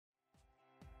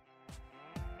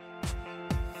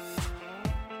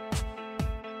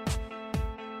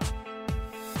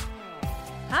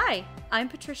Hi, I'm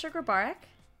Patricia Grabarek.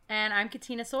 And I'm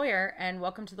Katina Sawyer, and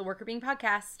welcome to the Worker Being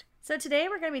Podcast. So today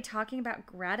we're going to be talking about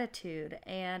gratitude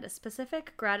and a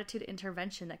specific gratitude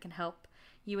intervention that can help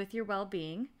you with your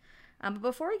well-being. But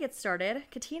before we get started,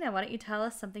 Katina, why don't you tell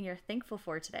us something you're thankful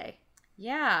for today?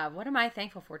 Yeah, what am I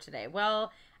thankful for today?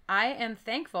 Well, I am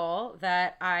thankful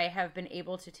that I have been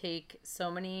able to take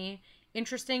so many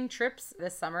interesting trips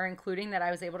this summer, including that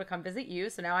I was able to come visit you.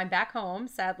 So now I'm back home,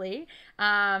 sadly.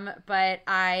 But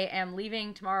I am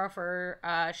leaving tomorrow for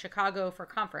Chicago for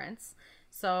conference.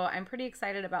 So I'm pretty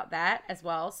excited about that as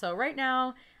well. So right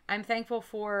now I'm thankful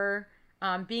for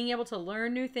being able to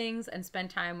learn new things and spend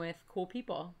time with cool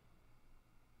people.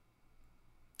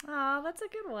 Oh, that's a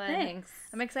good one. Thanks.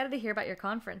 I'm excited to hear about your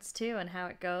conference too and how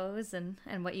it goes and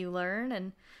what you learn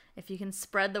and if you can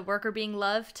spread the worker being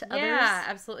love to others. Yeah,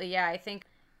 absolutely. Yeah, I think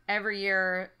every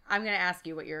year, I'm going to ask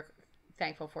you what you're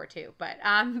thankful for too. But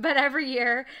every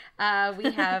year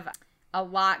we have a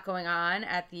lot going on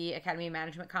at the Academy of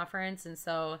Management Conference. And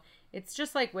so it's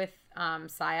just like with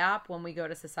SIOP, when we go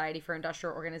to Society for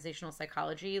Industrial Organizational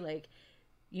Psychology, like,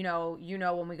 you know,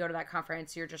 when we go to that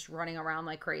conference, you're just running around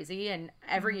like crazy. And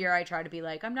every year I try to be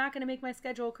like, I'm not going to make my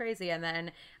schedule crazy. And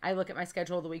then I look at my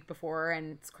schedule the week before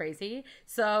and it's crazy.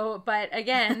 So, but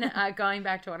again, going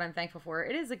back to what I'm thankful for,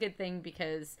 it is a good thing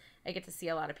because I get to see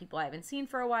a lot of people I haven't seen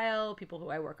for a while, people who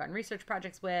I work on research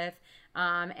projects with.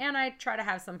 And I try to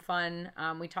have some fun.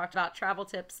 We talked about travel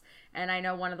tips. And I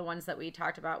know one of the ones that we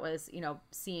talked about was, you know,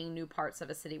 seeing new parts of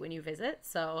a city when you visit.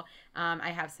 So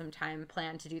I have some time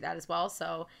planned to do that as well.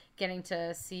 So getting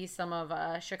to see some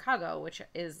of Chicago, which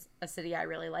is a city I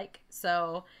really like.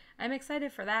 So I'm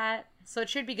excited for that. So it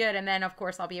should be good. And then, of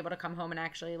course, I'll be able to come home and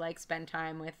actually like spend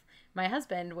time with my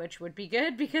husband, which would be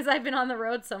good because I've been on the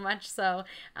road so much. So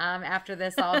after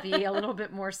this, I'll be a little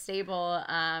bit more stable.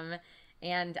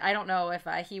 And I don't know if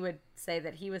he would say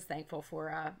that he was thankful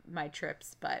for my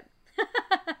trips, but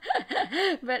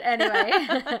anyway.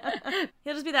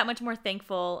 He'll just be that much more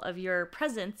thankful of your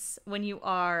presence when you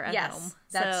are at home. Yes,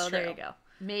 that's true. There you go.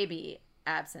 Maybe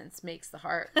absence makes the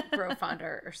heart grow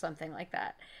fonder or something like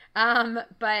that.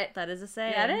 But That is a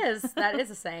saying. That is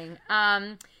a saying.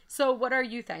 So what are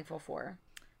you thankful for?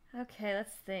 Okay,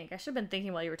 let's think. I should have been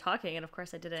thinking while you were talking, and of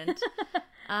course I didn't.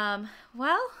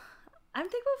 Well, I'm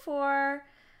thankful for,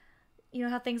 you know,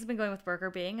 how things have been going with Worker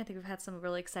Being. I think we've had some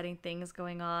really exciting things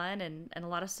going on and a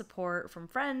lot of support from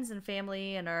friends and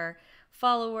family and our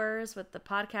followers with the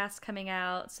podcast coming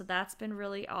out. So that's been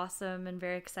really awesome and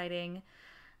very exciting.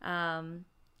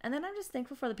 And then I'm just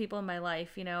thankful for the people in my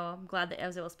life. You know, I'm glad that I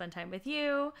was able to spend time with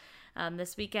you.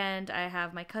 This weekend, I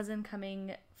have my cousin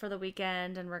coming for the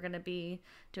weekend, and we're going to be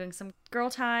doing some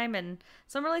girl time. And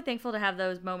so I'm really thankful to have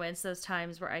those moments, those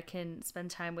times where I can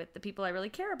spend time with the people I really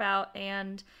care about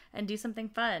and do something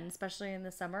fun, especially in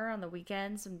the summer on the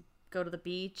weekends and go to the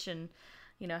beach and,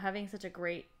 you know, having such a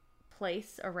great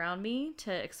place around me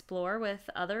to explore with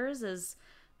others is,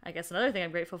 I guess, another thing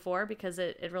I'm grateful for because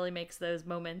it really makes those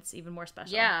moments even more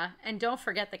special. Yeah, and don't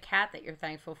forget the cat that you're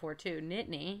thankful for too,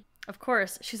 Nittany. Of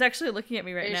course. She's actually looking at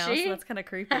me right now, she? so that's kind of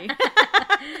creepy.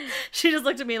 She just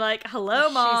looked at me like,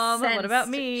 hello, Mom, what about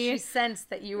me? She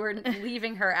sensed that you were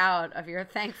leaving her out of your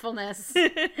thankfulness.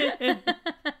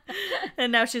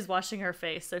 And now she's washing her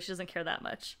face, so she doesn't care that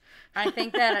much. I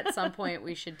think that at some point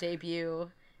we should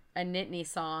debut a Nittany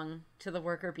song to the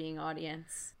Worker Being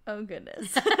audience. Oh,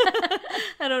 goodness.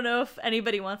 I don't know if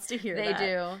anybody wants to hear that.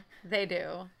 They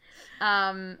do.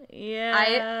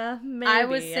 Yeah, maybe. I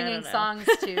was singing songs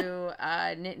to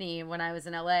Nittany when I was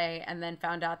in LA and then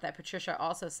found out that Patricia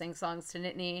also sings songs to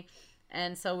Nittany.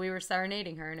 And so we were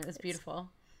serenading her and it was beautiful.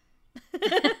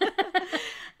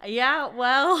 Yeah,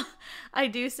 well, I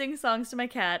do sing songs to my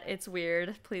cat. It's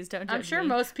weird. Please don't judge me. I'm sure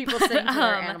most people sing to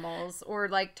their animals or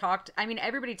like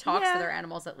everybody talks to their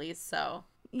animals at least, so.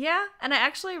 Yeah, and I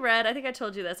actually read, I think I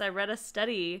told you this, I read a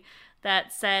study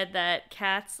that said that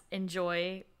cats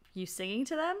enjoy you singing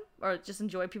to them or just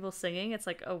enjoy people singing. It's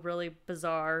like a really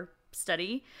bizarre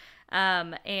study.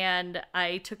 And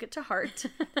I took it to heart.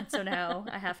 So now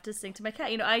I have to sing to my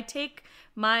cat. You know, I take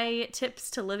my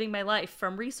tips to living my life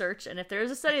from research. And if there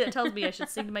is a study that tells me I should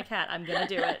sing to my cat, I'm going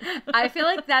to do it. I feel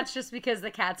like that's just because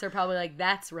the cats are probably like,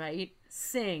 that's right.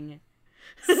 Sing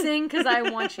because I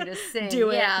want you to sing. Do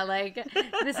it. Yeah, like,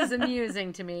 this is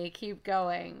amusing to me. Keep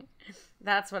going.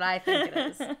 That's what I think it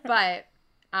is. But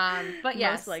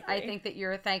yes, I think that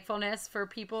your thankfulness for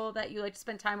people that you like to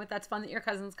spend time with, that's fun that your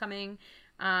cousin's coming.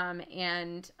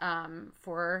 And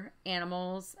for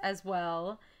animals as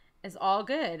well is all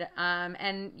good.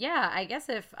 And yeah, I guess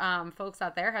if folks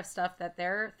out there have stuff that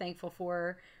they're thankful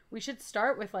for, we should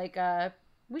start with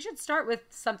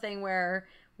something where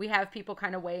we have people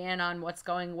kind of weigh in on what's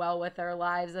going well with their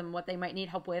lives and what they might need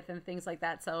help with and things like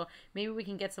that. So maybe we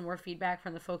can get some more feedback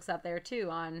from the folks out there too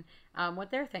on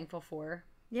what they're thankful for.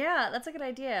 Yeah, that's a good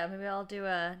idea. Maybe I'll do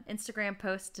a Instagram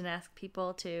post and ask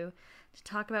people to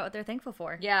talk about what they're thankful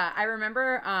for. Yeah, I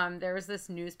remember there was this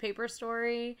newspaper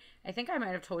story. I think I might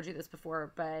have told you this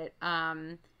before, but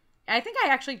I think I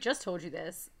actually just told you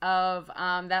this, of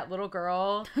that little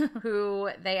girl who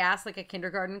they asked like a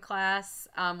kindergarten class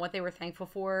what they were thankful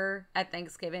for at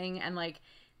Thanksgiving, and like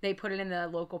they put it in the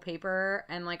local paper,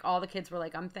 and like all the kids were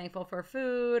like, I'm thankful for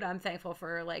food, I'm thankful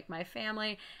for like my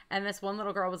family, and this one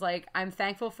little girl was like, I'm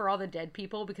thankful for all the dead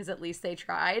people because at least they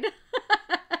tried.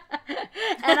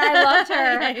 And I loved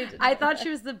her. I thought she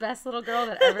was the best little girl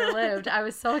that ever lived. I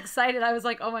was so excited. I was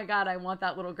like, oh my God, I want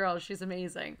that little girl. She's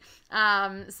amazing.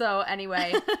 So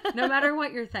anyway, no matter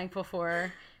what you're thankful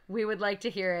for, we would like to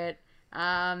hear it.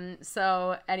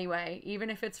 So anyway, even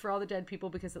if it's for all the dead people,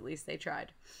 because at least they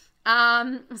tried.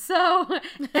 So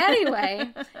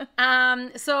anyway,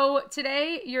 so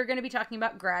today you're going to be talking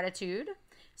about gratitude.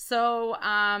 So,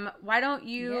 why don't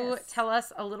you tell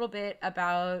us a little bit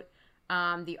about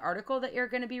the article that you're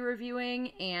going to be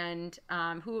reviewing, and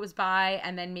who it was by,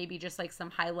 and then maybe just like some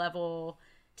high level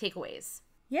takeaways.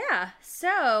 Yeah,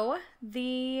 so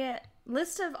the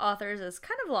list of authors is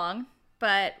kind of long,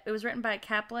 but it was written by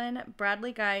Kaplan,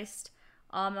 Bradley Geist,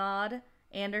 Ahmad,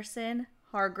 Anderson,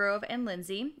 Hargrove, and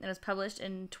Lindsay, and it was published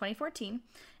in 2014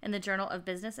 in the Journal of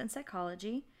Business and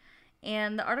Psychology.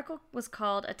 And the article was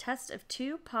called A Test of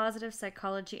 2 Positive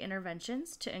Psychology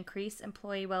Interventions to Increase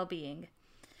Employee Well-Being.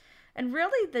 And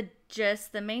really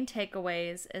the main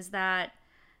takeaways is that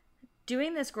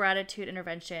doing this gratitude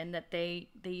intervention that they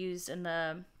used in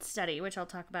the study, which I'll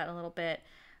talk about in a little bit,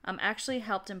 actually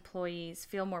helped employees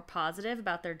feel more positive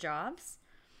about their jobs.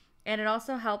 And it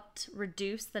also helped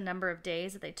reduce the number of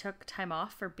days that they took time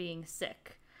off for being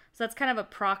sick. So that's kind of a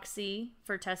proxy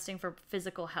for testing for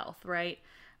physical health, right?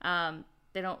 They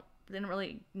didn't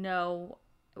really know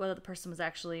whether the person was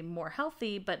actually more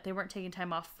healthy, but they weren't taking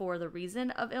time off for the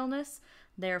reason of illness,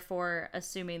 therefore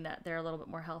assuming that they're a little bit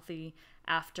more healthy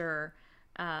after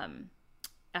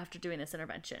doing this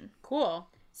intervention. Cool.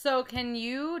 So can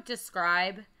you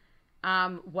describe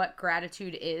what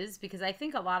gratitude is? Because I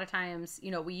think a lot of times,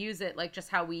 we use it like just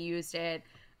how we used it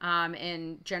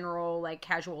in general, like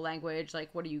casual language,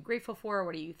 like what are you grateful for?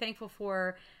 What are you thankful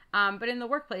for? But in the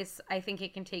workplace, I think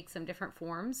it can take some different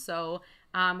forms. So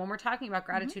when we're talking about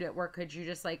gratitude at work, could you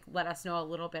just like let us know a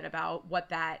little bit about what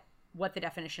the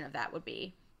definition of that would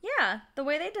be? Yeah, the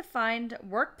way they defined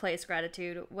workplace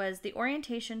gratitude was the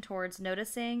orientation towards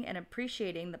noticing and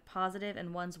appreciating the positive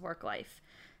in one's work life.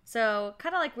 So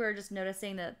kind of like we were just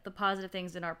noticing the positive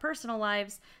things in our personal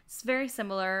lives, it's very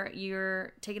similar.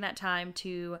 You're taking that time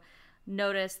to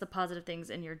notice the positive things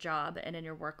in your job and in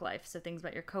your work life. So things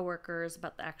about your coworkers,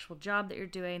 about the actual job that you're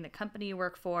doing, the company you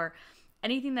work for,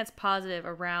 anything that's positive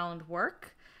around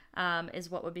work is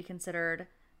what would be considered,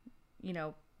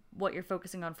 what you're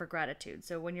focusing on for gratitude.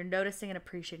 So when you're noticing and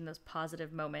appreciating those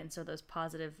positive moments or those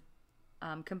positive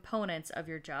components of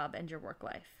your job and your work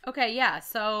life. Okay, yeah.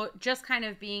 So just kind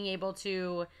of being able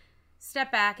to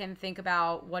step back and think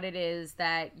about what it is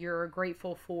that you're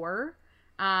grateful for,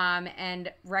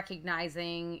 and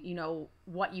recognizing,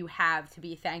 what you have to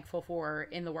be thankful for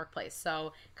in the workplace.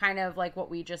 So kind of like what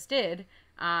we just did,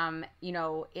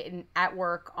 at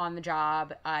work, on the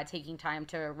job, taking time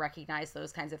to recognize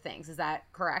those kinds of things. Is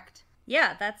that correct?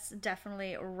 Yeah, that's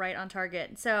definitely right on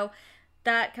target. So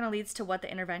that kind of leads to what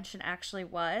the intervention actually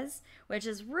was, which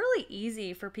is really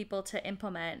easy for people to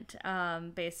implement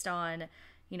based on,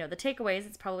 the takeaways.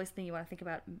 It's probably something you want to think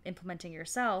about implementing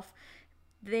yourself.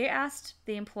 They asked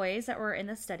the employees that were in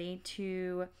the study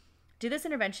to do this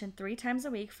intervention 3 times a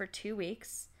week for 2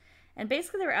 weeks. And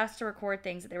basically they were asked to record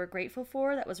things that they were grateful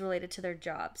for that was related to their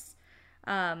jobs.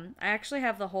 I actually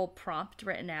have the whole prompt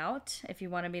written out if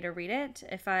you wanted me to read it.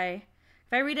 If I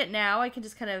read it now, I can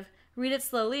just kind of read it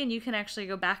slowly, and you can actually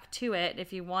go back to it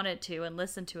if you wanted to and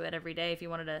listen to it every day if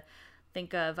you wanted to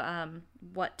think of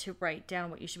what to write down,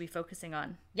 what you should be focusing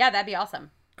on. Yeah, that'd be awesome.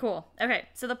 Cool. Okay,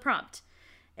 so the prompt.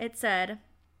 It said,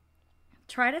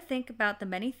 try to think about the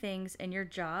many things in your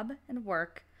job and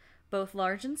work, both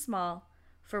large and small,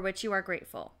 for which you are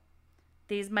grateful.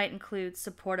 These might include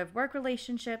supportive work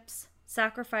relationships,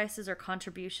 sacrifices or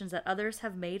contributions that others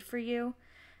have made for you,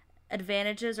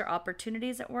 advantages or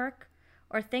opportunities at work,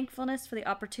 or thankfulness for the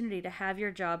opportunity to have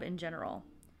your job in general.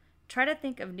 Try to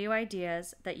think of new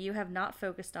ideas that you have not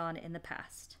focused on in the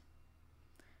past.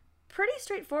 Pretty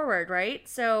straightforward, right?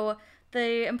 So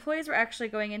the employees were actually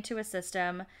going into a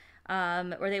system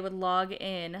where they would log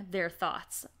in their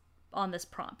thoughts on this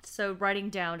prompt. So writing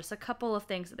down just a couple of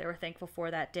things that they were thankful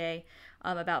for that day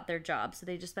about their job. So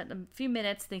they just spent a few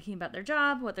minutes thinking about their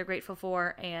job, what they're grateful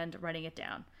for, and writing it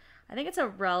down. I think it's a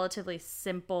relatively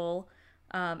simple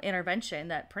intervention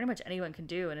that pretty much anyone can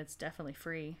do, and it's definitely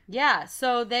free. Yeah,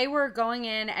 so they were going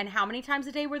in, and how many times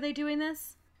a day were they doing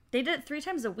this? They did it 3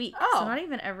 times a week, so not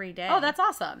even every day. Oh, that's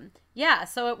awesome. Yeah,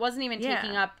 so it wasn't even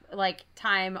taking up, like,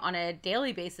 time on a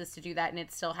daily basis to do that, and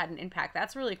it still had an impact.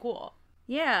 That's really cool.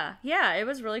 Yeah, it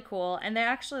was really cool. And they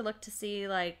actually looked to see,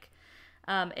 like,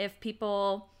 if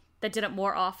people that did it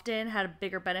more often had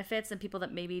bigger benefits than people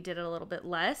that maybe did it a little bit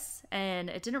less. And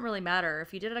it didn't really matter.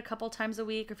 If you did it a couple times a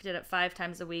week, or if you did it 5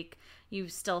 times a week, you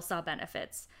still saw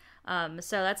benefits. So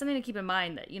that's something to keep in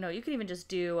mind, that, you know, you could even just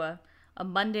do a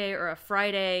Monday or a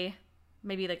Friday,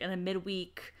 maybe like in a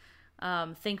midweek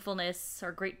thankfulness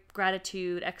or great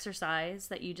gratitude exercise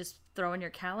that you just throw in your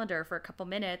calendar for a couple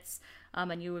minutes,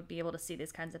 and you would be able to see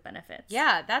these kinds of benefits.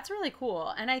 Yeah, that's really cool.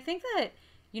 And I think that,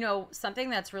 you know, something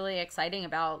that's really exciting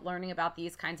about learning about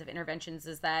these kinds of interventions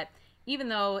is that even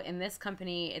though in this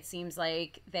company it seems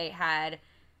like they had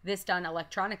this done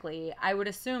electronically, I would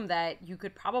assume that you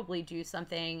could probably do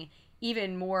something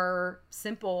even more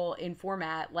simple in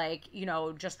format, like, you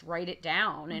know, just write it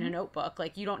down in a notebook.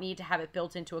 Like, you don't need to have it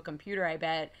built into a computer, I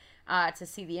bet, to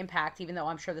see the impact, even though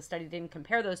I'm sure the study didn't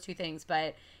compare those two things.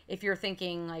 But if you're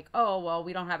thinking like, oh, well,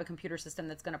 we don't have a computer system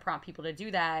that's going to prompt people to do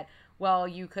that, well,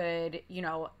 you could, you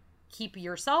know, keep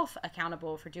yourself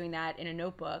accountable for doing that in a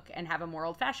notebook and have a more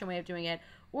old-fashioned way of doing it.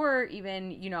 Or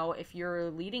even, you know, if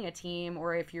you're leading a team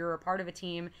or if you're a part of a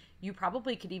team, you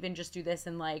probably could even just do this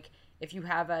in, like, if you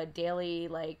have a daily,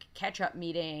 like, catch-up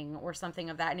meeting or something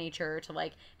of that nature, to,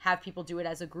 like, have people do it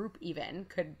as a group even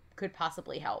could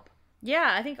possibly help.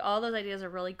 Yeah, I think all those ideas are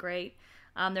really great.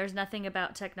 There's nothing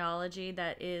about technology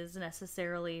that is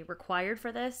necessarily required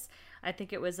for this. I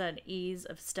think it was an ease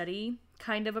of study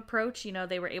kind of approach. You know,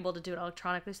 they were able to do it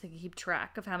electronically so they could keep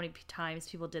track of how many times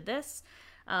people did this,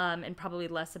 and probably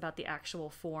less about the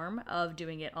actual form of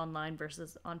doing it online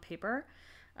versus on paper.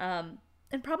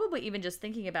 And probably even just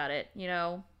thinking about it, you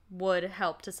know, would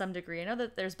help to some degree. I know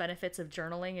that there's benefits of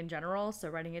journaling in general, so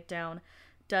writing it down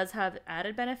does have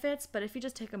added benefits, but if you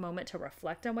just take a moment to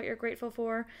reflect on what you're grateful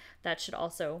for, that should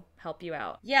also help you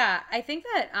out. Yeah, I think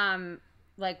that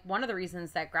like, one of the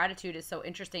reasons that gratitude is so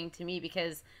interesting to me,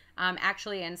 because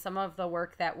actually in some of the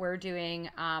work that we're doing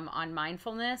on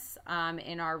mindfulness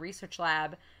in our research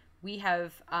lab, we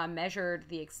have measured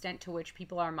the extent to which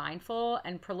people are mindful,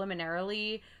 and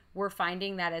preliminarily we're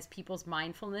finding that as people's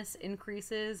mindfulness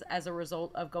increases as a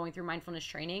result of going through mindfulness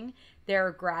training,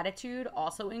 their gratitude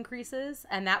also increases.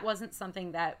 And that wasn't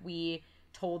something that we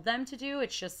told them to do.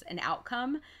 It's just an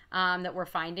outcome that we're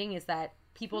finding, is that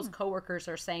people's coworkers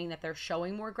are saying that they're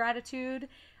showing more gratitude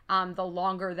the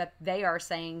longer that they are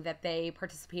saying that they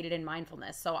participated in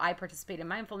mindfulness. So I participate in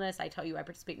mindfulness, I tell you I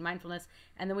participate in mindfulness,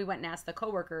 and then we went and asked the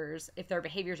coworkers if their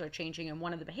behaviors are changing, and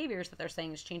one of the behaviors that they're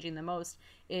saying is changing the most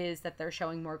is that they're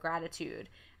showing more gratitude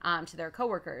to their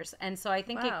coworkers. And so I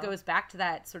think it goes back to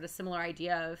that sort of similar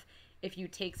idea of, if you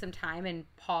take some time and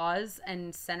pause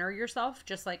and center yourself,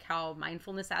 just like how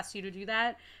mindfulness asks you to do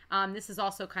that, this is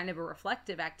also kind of a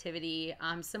reflective activity,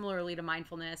 similarly to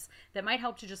mindfulness, that might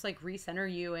help to just, like,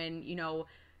 recenter you and, you know,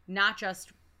 not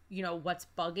just, you know, what's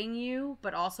bugging you,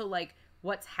 but also, like,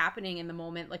 what's happening in the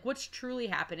moment, like what's truly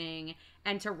happening,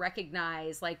 and to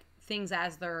recognize, like, things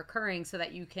as they're occurring so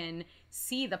that you can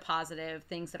see the positive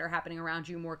things that are happening around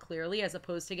you more clearly, as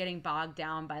opposed to getting bogged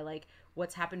down by, like,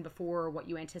 what's happened before or what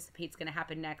you anticipate is going to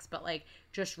happen next, but, like,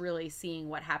 just really seeing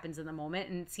what happens in the moment.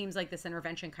 And it seems like this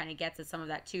intervention kind of gets at some of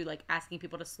that too, like asking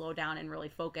people to slow down and really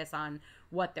focus on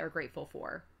what they're grateful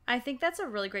for. I think that's a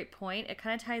really great point. It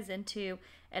kind of ties into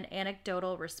an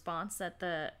anecdotal response that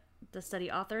the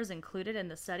study authors included in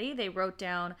the study. They wrote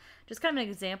down just kind of an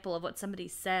example of what somebody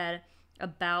said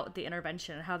about the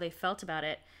intervention and how they felt about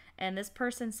it. And this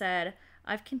person said,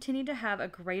 "I've continued to have a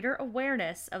greater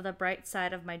awareness of the bright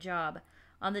side of my job.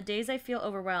 On the days I feel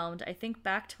overwhelmed, I think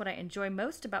back to what I enjoy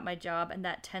most about my job, and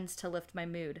that tends to lift my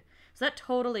mood." So that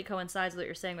totally coincides with what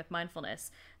you're saying with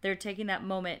mindfulness. They're taking that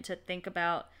moment to think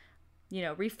about, you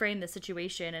know, reframe the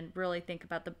situation and really think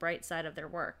about the bright side of their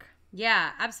work.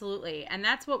 Yeah, absolutely. And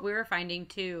that's what we were finding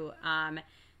too.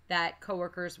 That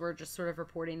coworkers were just sort of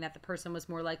reporting that the person was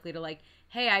more likely to, like,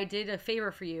 hey, I did a favor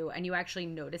for you, and you actually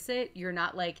notice it. You're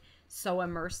not, like, so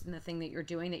immersed in the thing that you're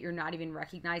doing that you're not even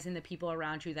recognizing the people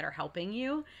around you that are helping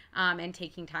you, and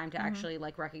taking time to actually,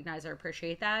 like, recognize or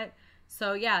appreciate that.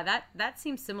 So yeah, that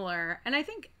seems similar. And I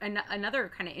think another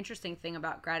kind of interesting thing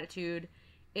about gratitude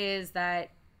is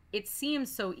that it seems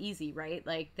so easy, right?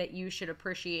 Like, that you should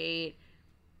appreciate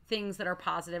things that are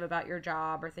positive about your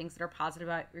job or things that are positive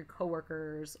about your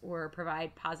coworkers or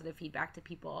provide positive feedback to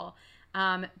people.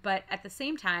 But at the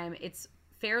same time, it's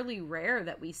fairly rare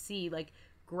that we see like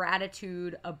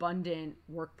gratitude abundant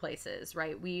workplaces,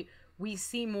 right? We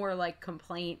see more like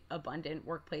complaint abundant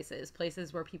workplaces,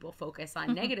 places where people focus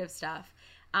on negative stuff.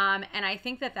 And I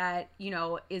think that, you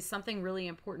know, is something really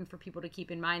important for people to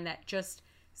keep in mind, that just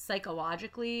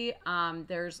psychologically,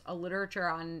 there's a literature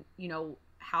on, you know,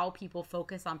 how people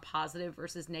focus on positive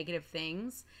versus negative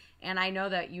things. And I know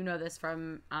that you know this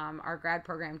from our grad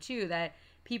program too, that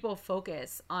people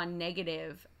focus on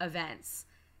negative events.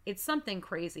 It's something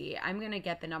crazy. I'm going to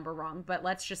get the number wrong, but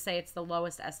let's just say it's the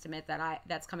lowest estimate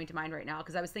that's coming to mind right now,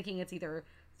 because I was thinking it's either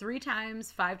 3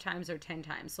 times, 5 times, or 10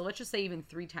 times. So let's just say even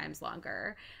 3 times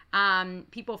longer.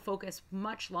 People focus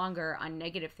much longer on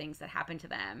negative things that happen to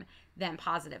them than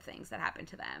positive things that happen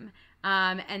to them.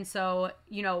 And so,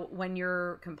 you know, when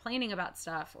you're complaining about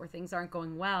stuff or things aren't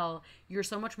going well, you're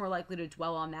so much more likely to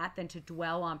dwell on that than to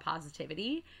dwell on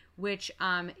positivity, which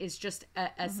is just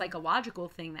a psychological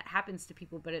thing that happens to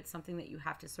people, but it's something that you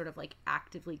have to sort of like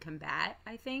actively combat,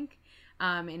 I think,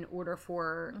 in order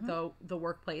for the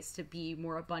workplace to be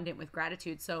more abundant with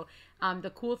gratitude. So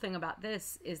the cool thing about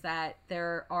this is that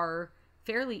there are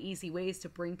fairly easy ways to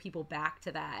bring people back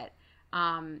to that,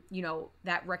 you know,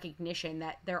 that recognition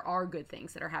that there are good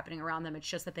things that are happening around them. It's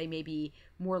just that they may be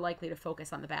more likely to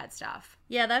focus on the bad stuff.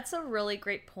 Yeah, that's a really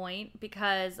great point,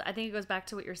 because I think it goes back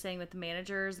to what you're saying with the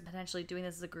managers and potentially doing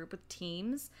this as a group with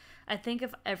teams. I think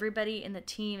if everybody in the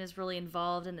team is really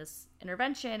involved in this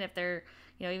intervention, if they're,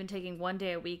 you know, even taking one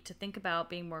day a week to think about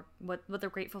being more what they're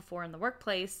grateful for in the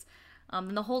workplace,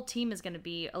 then the whole team is going to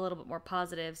be a little bit more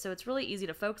positive. So it's really easy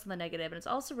to focus on the negative, and it's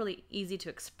also really easy to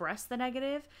express the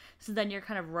negative. So then you're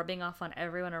kind of rubbing off on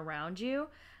everyone around you.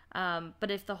 But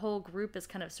if the whole group is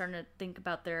kind of starting to think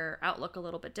about their outlook a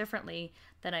little bit differently,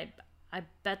 then I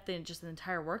bet the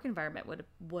entire work environment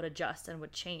would adjust and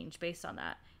would change based on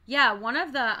that. Yeah, one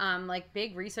of the like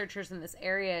big researchers in this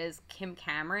area is Kim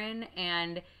Cameron,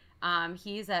 and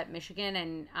he's at Michigan,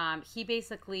 and he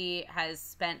basically has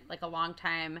spent like a long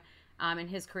time in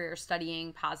his career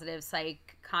studying positive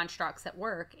psych constructs at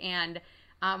work. And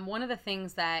one of the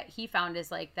things that he found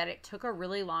is like that it took a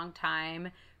really long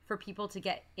time for people to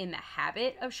get in the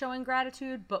habit of showing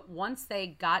gratitude, but once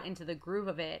they got into the groove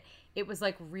of it, it was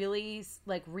like really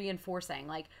like reinforcing.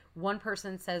 Like one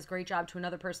person says great job to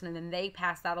another person, and then they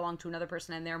pass that along to another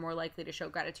person, and they're more likely to show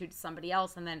gratitude to somebody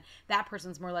else, and then that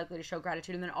person's more likely to show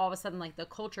gratitude, and then all of a sudden like the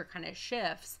culture kind of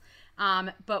shifts.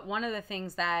 But one of the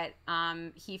things that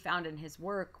he found in his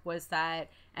work was that,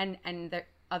 and the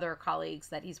other colleagues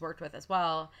that he's worked with as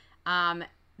well,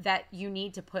 that you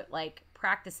need to put like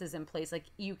practices in place. Like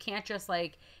you can't just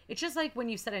like, it's just like when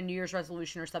you set a New Year's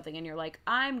resolution or something and you're like,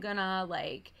 I'm gonna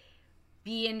like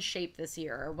be in shape this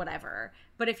year or whatever.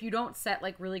 But if you don't set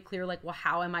like really clear, like, well,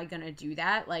 how am I going to do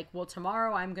that? Like, well,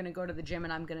 tomorrow I'm going to go to the gym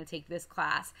and I'm going to take this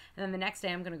class. And then the next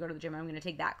day I'm going to go to the gym and I'm going to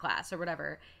take that class or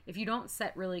whatever. If you don't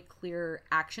set really clear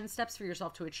action steps for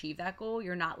yourself to achieve that goal,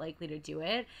 you're not likely to do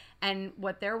it. And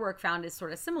what their work found is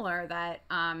sort of similar, that,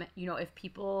 you know, if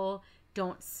people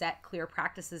don't set clear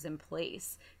practices in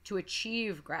place to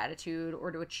achieve gratitude or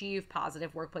to achieve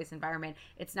positive workplace environment,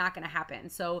 it's not going to happen.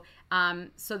 So,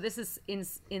 so this is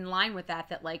in line with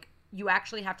that like you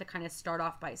actually have to kind of start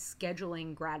off by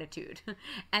scheduling gratitude.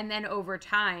 And then over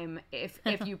time, if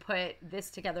you put this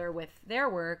together with their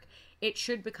work, it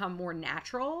should become more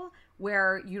natural,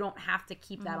 where you don't have to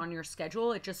keep that on your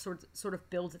schedule. It just sort of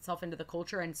builds itself into the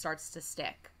culture and starts to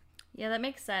stick. Yeah, that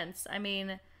makes sense. I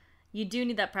mean, you do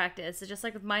need that practice. It's just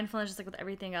like with mindfulness, just like with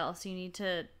everything else, you need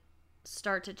to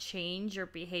start to change your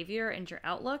behavior and your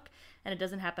outlook, and it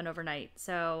doesn't happen overnight.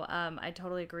 So I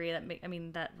totally agree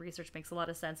that research makes a lot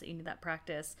of sense, that you need that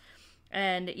practice.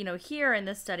 And, you know, here in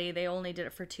this study, they only did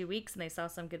it for 2 weeks, and they saw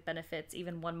some good benefits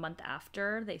even 1 month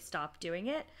after they stopped doing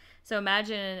it. So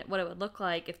imagine what it would look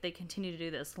like if they continue to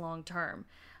do this long term.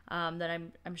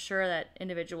 Then I'm sure that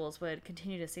individuals would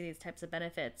continue to see these types of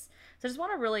benefits. So I just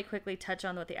want to really quickly touch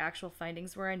on what the actual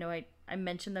findings were. I know I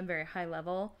mentioned them very high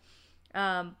level,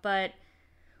 but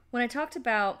when I talked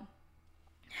about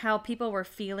how people were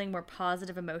feeling more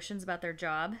positive emotions about their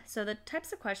job, so the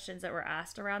types of questions that were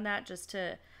asked around that, just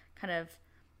to kind of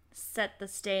set the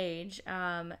stage,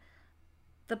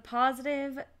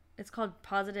 it's called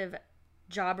positive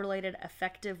job-related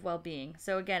affective well-being.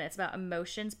 So again, it's about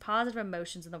emotions, positive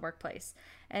emotions in the workplace.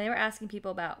 And they were asking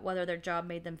people about whether their job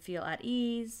made them feel at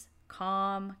ease,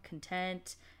 calm,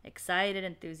 content, excited,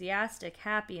 enthusiastic,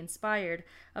 happy, inspired,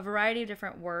 a variety of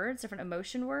different words, different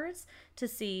emotion words to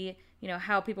see,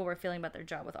 how people were feeling about their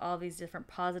job with all these different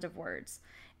positive words.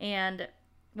 And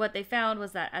what they found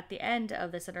was that at the end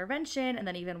of this intervention, and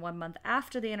then even 1 month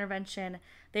after the intervention,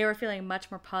 they were feeling much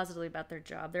more positively about their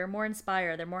job. They're more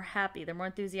inspired, they're more happy, they're more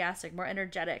enthusiastic, more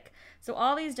energetic. So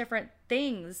all these different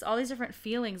things, all these different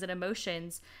feelings and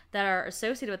emotions that are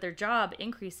associated with their job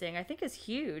increasing, I think is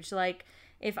huge. Like,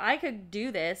 if I could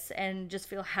do this and just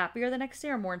feel happier the next day,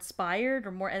 or more inspired,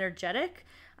 or more energetic,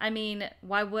 I mean,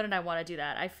 why wouldn't I want to do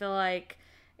that? I feel like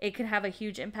it can have a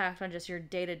huge impact on just your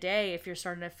day-to-day if you're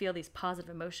starting to feel these positive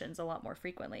emotions a lot more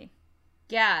frequently.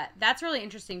 Yeah, that's really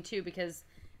interesting too, because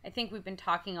I think we've been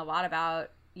talking a lot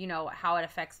about, how it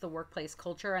affects the workplace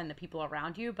culture and the people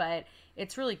around you, but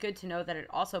it's really good to know that it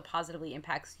also positively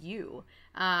impacts you.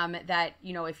 That,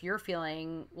 if you're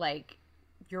feeling like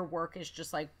your work is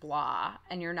just like blah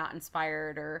and you're not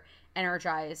inspired or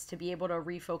energized, to be able to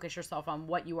refocus yourself on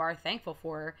what you are thankful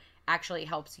for actually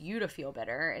helps you to feel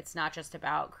better. It's not just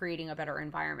about creating a better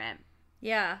environment.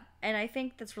 Yeah, and I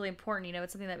think that's really important.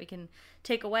 It's something that we can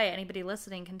take away. Anybody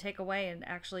listening can take away and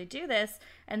actually do this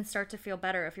and start to feel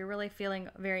better. If you're really feeling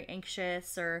very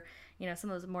anxious or, some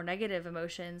of those more negative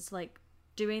emotions, like,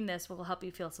 doing this will help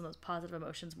you feel some of those positive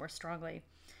emotions more strongly.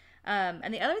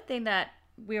 And the other thing that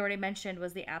we already mentioned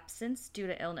was the absence due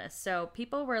to illness. So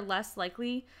people were less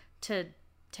likely to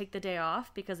take the day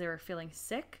off because they were feeling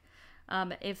sick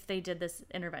if they did this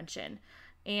intervention.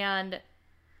 And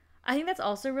I think that's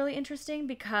also really interesting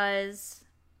because,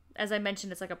 as I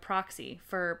mentioned, it's like a proxy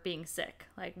for being sick.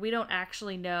 Like, we don't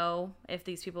actually know if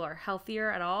these people are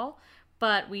healthier at all,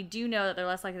 but we do know that they're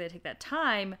less likely to take that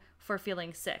time for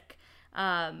feeling sick.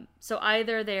 So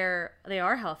either they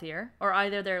are healthier, or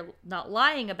either they're not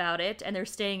lying about it and they're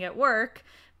staying at work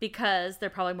because they're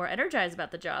probably more energized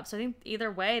about the job. So I think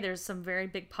either way, there's some very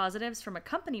big positives from a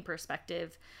company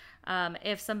perspective.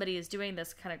 If somebody is doing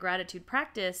this kind of gratitude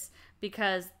practice,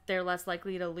 because they're less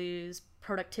likely to lose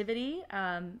productivity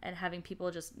and having people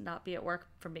just not be at work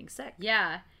from being sick.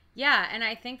 Yeah. And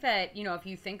I think that, if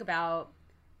you think about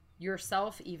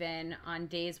yourself, even on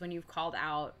days when you've called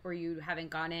out or you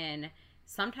haven't gone in,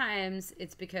 sometimes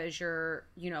it's because you're,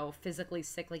 physically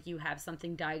sick, like you have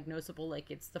something diagnosable, like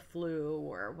it's the flu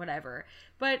or whatever.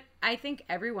 But I think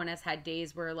everyone has had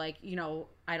days where, like,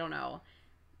 I don't know,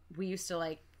 we used to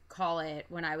like call it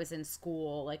when I was in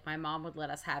school, like my mom would let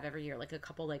us have every year like a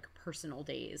couple like personal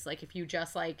days. Like if you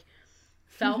just like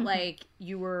felt like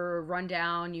you were run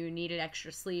down, you needed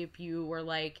extra sleep, you were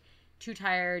like too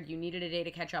tired, you needed a day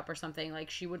to catch up or something, like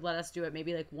she would let us do it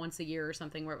maybe like once a year or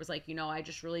something, where it was like, I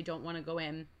just really don't want to go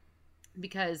in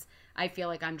because I feel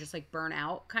like I'm just like burnt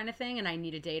out kind of thing, and I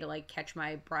need a day to like catch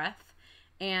my breath.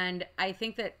 And I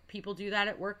think that people do that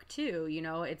at work too.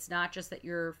 It's not just that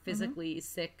you're physically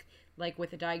sick, like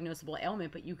with a diagnosable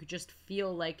ailment, but you could just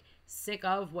feel like sick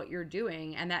of what you're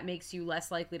doing, and that makes you less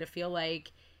likely to feel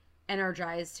like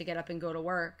energized to get up and go to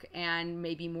work, and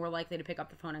maybe more likely to pick up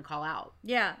the phone and call out.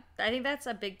 Yeah, I think that's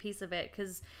a big piece of it,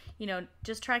 because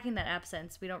just tracking that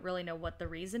absence, we don't really know what the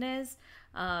reason is.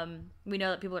 We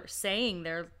know that people are saying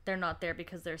they're not there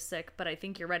because they're sick, but I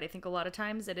think you're right. I think a lot of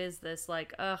times it is this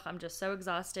like, I'm just so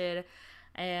exhausted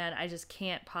and I just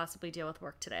can't possibly deal with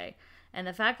work today. And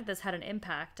the fact that this had an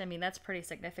impact, I mean, that's pretty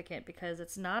significant, because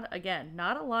it's not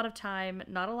a lot of time,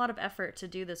 not a lot of effort to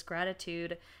do this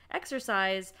gratitude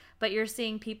exercise, but you're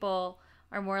seeing people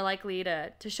are more likely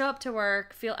to show up to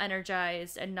work, feel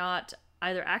energized, and not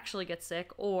either actually get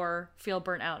sick or feel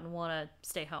burnt out and want to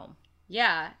stay home.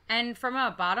 Yeah. And from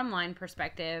a bottom line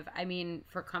perspective, I mean,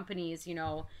 for companies,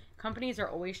 companies are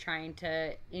always trying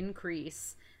to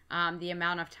increase the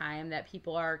amount of time that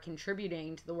people are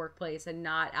contributing to the workplace and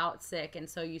not out sick. And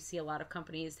so you see a lot of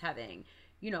companies having,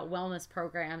 wellness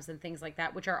programs and things like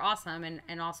that, which are awesome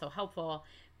and also helpful.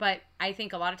 But I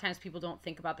think a lot of times people don't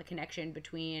think about the connection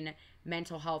between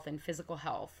mental health and physical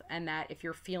health, and that if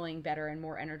you're feeling better and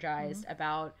more energized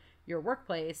about your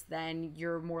workplace, then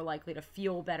you're more likely to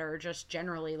feel better just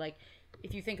generally. Like,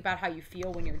 if you think about how you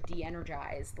feel when you're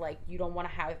de-energized, like you don't want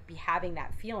to be having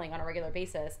that feeling on a regular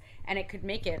basis, and it could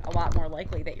make it a lot more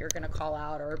likely that you're going to call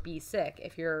out or be sick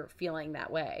if you're feeling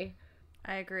that way.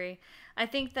 I agree. I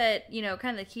think that,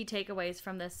 kind of the key takeaways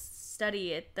from this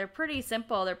study, they're pretty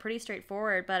simple, they're pretty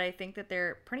straightforward, but I think that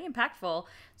they're pretty impactful.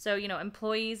 So,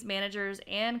 employees, managers,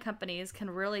 and companies can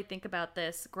really think about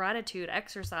this gratitude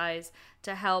exercise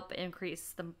to help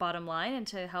increase the bottom line and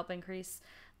to help increase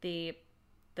the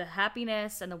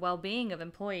happiness and the well-being of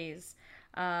employees.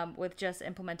 with just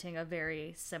implementing a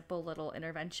very simple little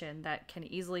intervention that can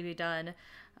easily be done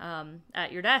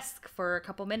at your desk for a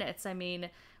couple minutes. I mean,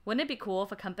 wouldn't it be cool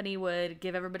if a company would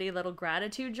give everybody a little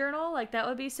gratitude journal? Like, that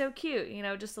would be so cute. You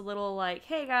know, just a little like,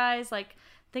 hey guys, like,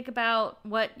 think about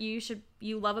what you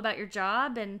love about your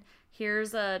job, and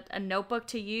here's a notebook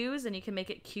to use, and you can make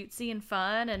it cutesy and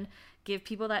fun and give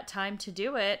people that time to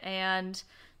do it. And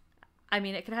I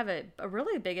mean, it could have a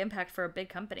really big impact for a big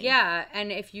company. Yeah.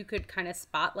 And if you could kind of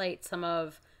spotlight some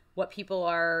of what people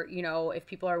are, you know, if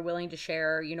people are willing to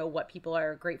share, you know, what people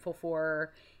are grateful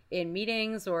for in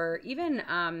meetings, or even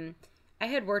I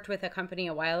had worked with a company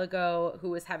a while ago who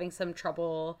was having some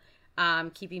trouble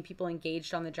keeping people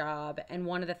engaged on the job. And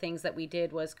one of the things that we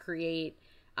did was create,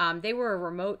 they were a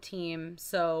remote team.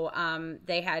 So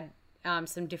they had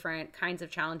some different kinds of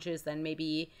challenges than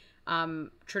maybe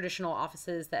traditional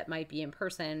offices that might be in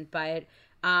person, but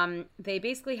they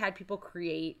basically had people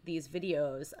create these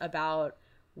videos about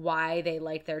why they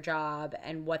like their job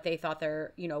and what they thought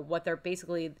their, you know, what they're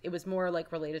basically, it was more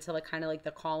like related to like kind of like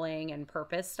the calling and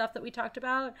purpose stuff that we talked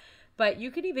about. But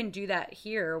you could even do that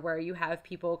here, where you have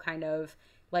people kind of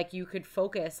like, you could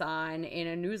focus on in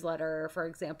a newsletter, for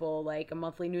example, like a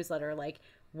monthly newsletter, like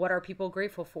what are people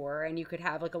grateful for? And you could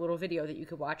have like a little video that you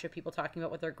could watch of people talking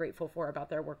about what they're grateful for about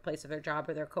their workplace or their job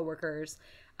or their coworkers.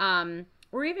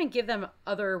 Or even give them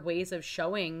other ways of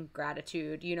showing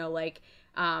gratitude, you know, like,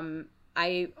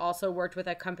 I also worked with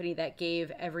a company that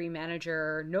gave every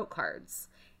manager note cards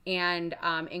and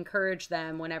encouraged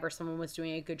them whenever someone was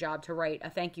doing a good job to write a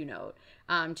thank you note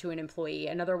to an employee.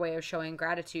 Another way of showing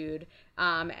gratitude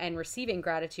and receiving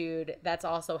gratitude that's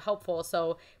also helpful.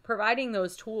 So providing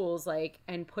those tools, like,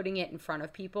 and putting it in front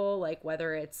of people, like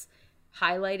whether it's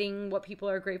highlighting what people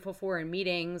are grateful for in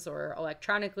meetings or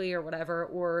electronically or whatever,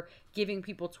 or giving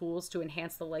people tools to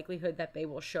enhance the likelihood that they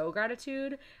will show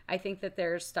gratitude. I think that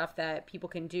there's stuff that people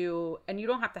can do, and you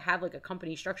don't have to have like a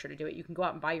company structure to do it. You can go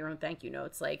out and buy your own thank you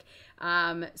notes. Like,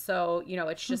 so, you know,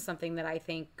 it's just something that I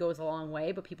think goes a long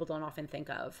way, but people don't often think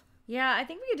of. Yeah, I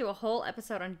think we could do a whole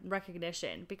episode on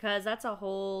recognition, because that's a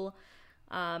whole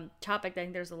topic that I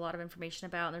think there's a lot of information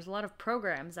about. And there's a lot of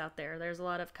programs out there. There's a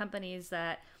lot of companies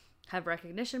that have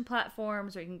recognition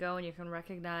platforms where you can go and you can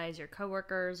recognize your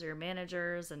coworkers or your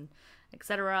managers and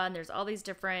etc. And there's all these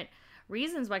different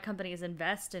reasons why companies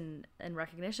invest in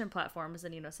recognition platforms.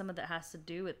 And, you know, some of that has to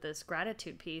do with this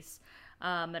gratitude piece.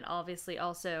 And obviously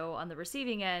also on the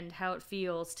receiving end, how it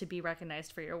feels to be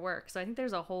recognized for your work. So I think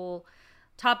there's a whole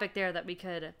topic there that we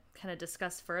could kind of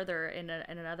discuss further in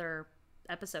another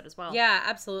episode as well. Yeah,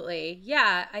 absolutely.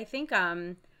 Yeah, I think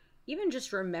even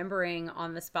just remembering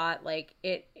on the spot, like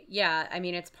it, yeah, I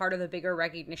mean, it's part of the bigger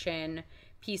recognition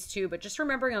piece too, but just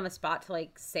remembering on the spot to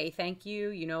like say thank you,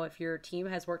 you know, if your team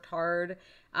has worked hard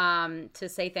to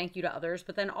say thank you to others.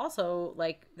 But then also,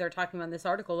 like they're talking about in this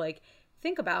article, like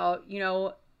think about, you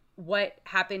know, what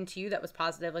happened to you that was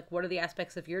positive. Like, what are the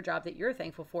aspects of your job that you're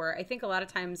thankful for? I think a lot of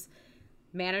times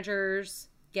managers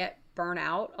get burnt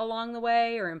out along the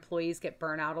way, or employees get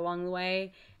burnt out along the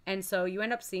way. And so you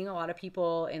end up seeing a lot of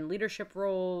people in leadership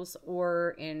roles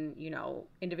or in, you know,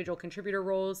 individual contributor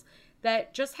roles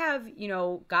that just have, you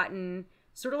know, gotten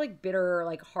sort of like bitter,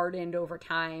 like hardened over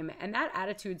time. And that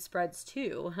attitude spreads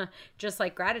too, just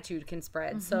like gratitude can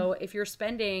spread. Mm-hmm. So if you're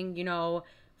spending, you know,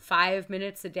 5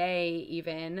 minutes a day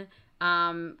even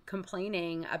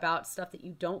complaining about stuff that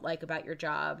you don't like about your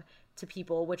job to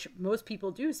people, which most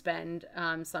people do spend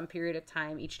some period of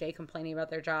time each day complaining about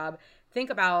their job,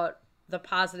 think about the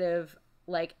positive,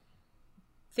 like,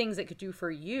 things it could do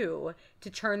for you to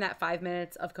turn that 5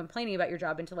 minutes of complaining about your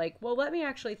job into like, well, let me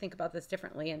actually think about this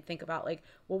differently and think about like,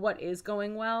 well, what is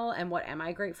going well and what am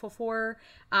I grateful for?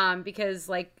 Because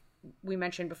like we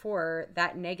mentioned before,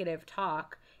 that negative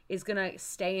talk is going to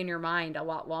stay in your mind a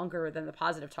lot longer than the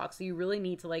positive talk. So you really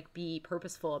need to like be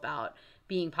purposeful about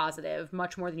being positive,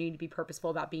 much more than you need to be purposeful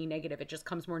about being negative. It just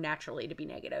comes more naturally to be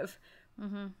negative.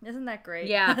 Mm-hmm. Isn't that great?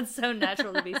 Yeah. It's so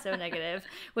natural to be so negative,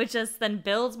 which just then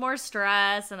builds more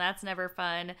stress, and that's never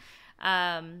fun.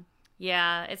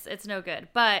 Yeah, it's no good.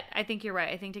 But I think you're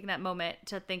right. I think taking that moment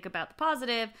to think about the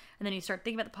positive, and then you start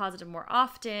thinking about the positive more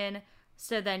often,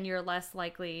 so then you're less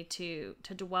likely to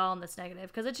dwell on this negative,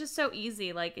 because it's just so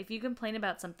easy. Like if you complain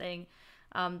about something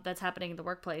that's happening in the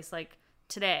workplace, like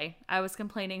today I was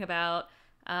complaining about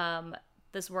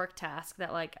this work task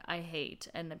that like I hate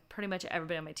and pretty much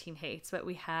everybody on my team hates, but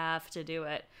we have to do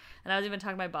it. And I was even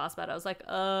talking to my boss about it. I was like,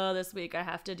 oh, this week I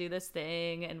have to do this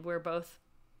thing. And we were both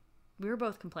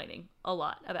complaining a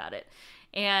lot about it.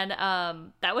 And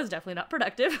that was definitely not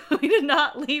productive. We did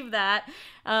not leave that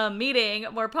meeting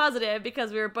more positive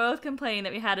because we were both complaining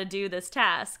that we had to do this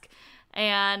task.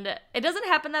 And it doesn't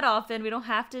happen that often. We don't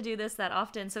have to do this that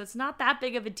often. So it's not that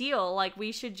big of a deal. Like,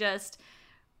 we should just,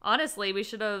 honestly, we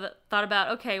should have thought about,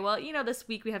 okay, well, this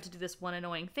week we have to do this one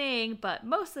annoying thing, but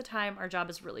most of the time our job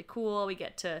is really cool. We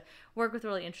get to work with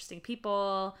really interesting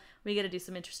people. We get to do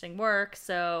some interesting work.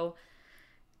 So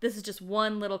this is just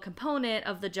one little component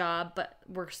of the job, but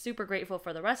we're super grateful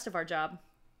for the rest of our job.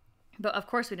 But of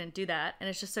course we didn't do that, and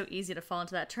it's just so easy to fall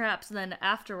into that trap. So then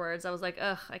afterwards I was like,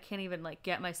 ugh, I can't even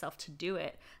get myself to do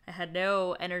it. I had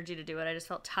no energy to do it. I just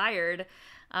felt tired.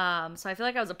 So I feel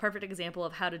like I was a perfect example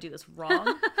of how to do this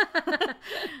wrong.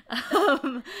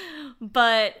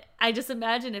 But I just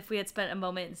imagine if we had spent a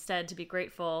moment instead to be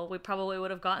grateful, we probably would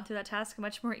have gotten through that task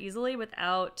much more easily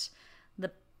without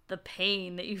the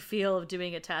pain that you feel of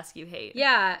doing a task you hate.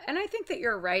 Yeah, and I think that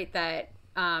you're right that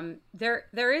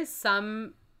there is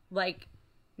some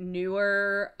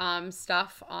newer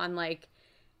stuff on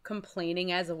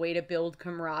complaining as a way to build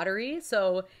camaraderie.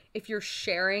 So if you're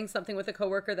sharing something with a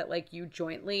coworker that you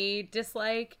jointly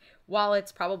dislike, while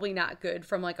it's probably not good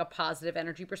from a positive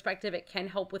energy perspective, it can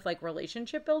help with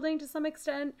relationship building to some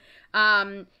extent.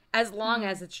 As long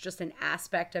as it's just an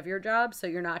aspect of your job. So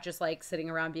you're not just sitting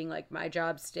around being my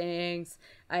job stinks,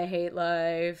 I hate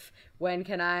life, when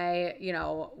can I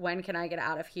get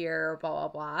out of here, blah, blah,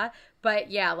 blah.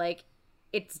 But yeah,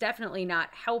 it's definitely not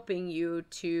helping you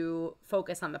to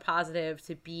focus on the positive,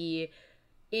 to be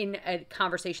in a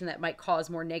conversation that might cause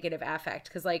more negative affect.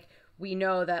 Because we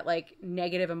know that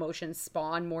negative emotions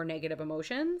spawn more negative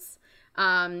emotions.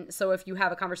 So if you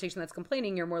have a conversation that's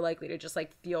complaining, you're more likely to just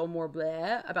feel more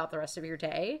bleh about the rest of your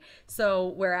day.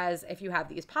 So whereas if you have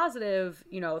these positive,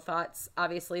 thoughts,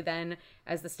 obviously then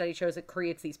as the study shows, it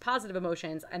creates these positive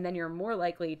emotions, and then you're more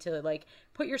likely to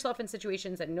put yourself in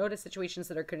situations and notice situations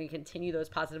that are going to continue those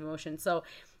positive emotions. So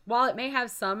while it may have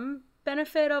some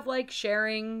benefit of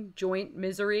sharing joint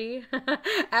misery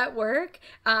at work,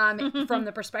 from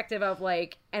the perspective of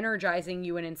energizing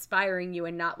you and inspiring you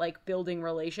and not building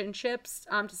relationships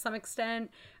to some extent,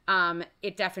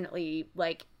 it definitely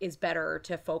is better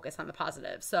to focus on the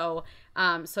positive. So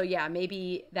yeah,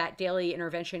 maybe that daily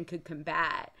intervention could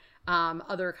combat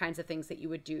other kinds of things that you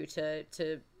would do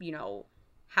to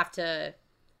have to.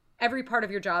 Every part of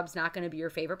your job's not going to be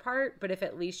your favorite part, but if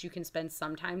at least you can spend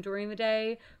some time during the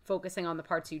day focusing on the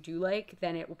parts you do like,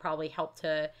 then it will probably help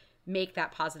to make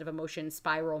that positive emotion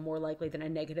spiral more likely than a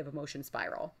negative emotion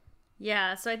spiral.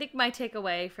 Yeah, so I think my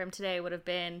takeaway from today would have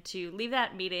been to leave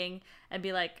that meeting and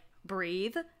be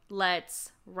breathe.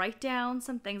 Let's write down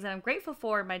some things that I'm grateful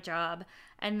for in my job,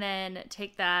 and then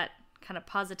take that kind of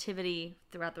positivity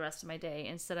throughout the rest of my day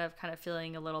instead of kind of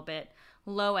feeling a little bit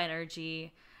low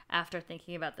energy after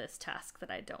thinking about this task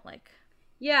that I don't like.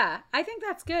 Yeah, I think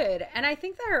that's good. And I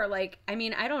think there are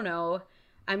I don't know,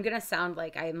 I'm going to sound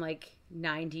like I'm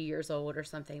 90 years old or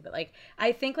something, but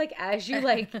I think as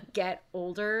you get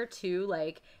older too,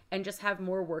 and just have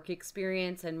more work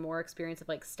experience and more experience of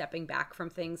stepping back from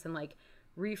things and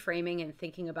reframing and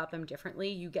thinking about them differently,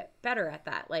 you get better at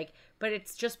that. But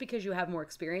it's just because you have more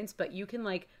experience, but you can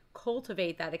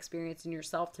cultivate that experience in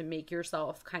yourself to make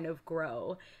yourself kind of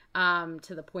grow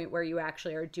to the point where you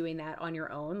actually are doing that on your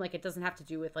own. It doesn't have to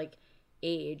do with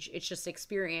age, it's just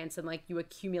experience, and you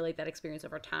accumulate that experience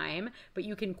over time, but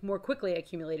you can more quickly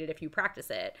accumulate it if you practice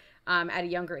it at a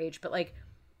younger age. But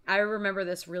I remember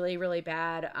this really, really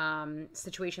bad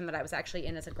situation that I was actually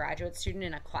in as a graduate student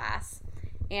in a class.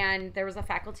 And there was a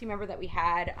faculty member that we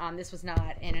had, this was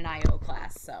not in an IO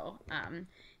class, so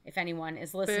if anyone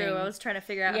is listening. Boo, I was trying to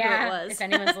figure out who it was. If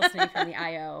anyone's listening from the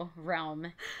IO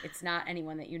realm, it's not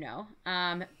anyone that you know.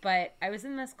 But I was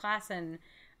in this class, and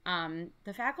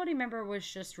the faculty member was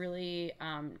just really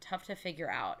tough to figure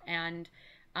out. And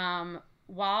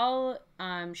while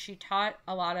she taught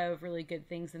a lot of really good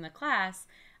things in the class,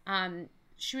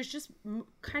 she was just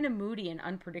kind of moody and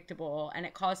unpredictable, and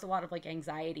it caused a lot of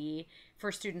anxiety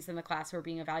for students in the class who were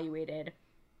being evaluated.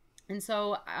 And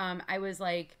so I was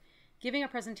giving a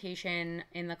presentation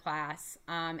in the class,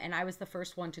 and I was the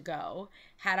first one to go.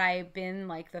 Had I been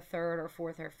the third or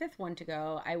fourth or fifth one to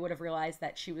go, I would have realized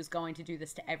that she was going to do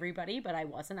this to everybody, but I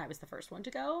wasn't. I was the first one to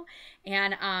go.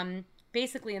 And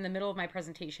basically in the middle of my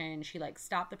presentation, she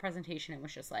stopped the presentation and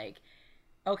was just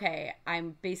okay,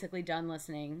 I'm basically done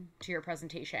listening to your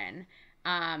presentation.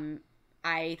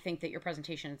 I think that your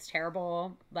presentation is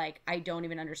terrible. I don't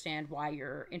even understand why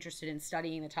you're interested in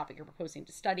studying the topic you're proposing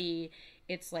to study.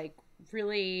 It's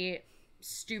really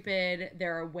stupid.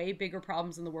 There are way bigger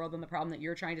problems in the world than the problem that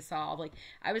you're trying to solve.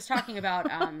 I was talking about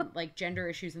gender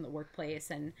issues in the workplace,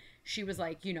 and she was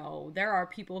like, you know, there are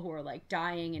people who are like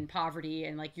dying in poverty,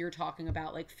 and like you're talking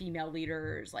about like female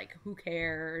leaders, like who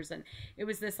cares? And it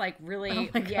was this like really,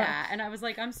 yeah. And I was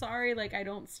like, I'm sorry, like I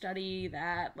don't study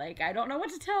that, like I don't know what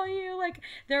to tell you. Like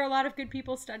there are a lot of good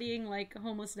people studying like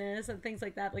homelessness and things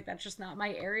like that. Like that's just not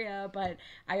my area, but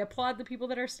I applaud the people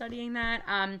that are studying that.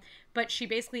 But she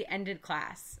basically ended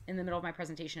class in the middle of my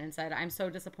presentation and said, I'm so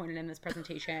disappointed in this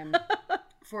presentation.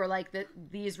 For like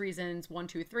these reasons, 1,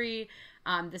 2, 3,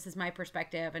 this is my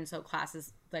perspective, and so class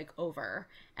is like over,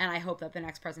 and I hope that the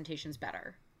next presentation's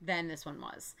better than this one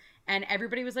was. And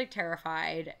everybody was like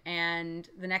terrified, and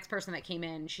the next person that came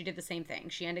in, she did the same thing.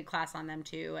 She ended class on them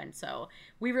too, and so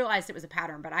we realized it was a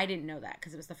pattern, but I didn't know that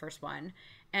because it was the first one.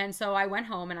 And so I went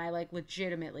home and I like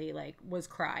legitimately like was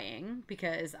crying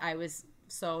because I was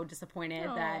so disappointed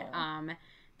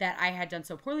that I had done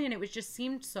so poorly, and it was just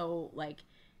seemed so like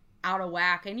out of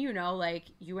whack. And you know, like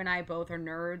you and I both are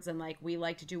nerds, and like we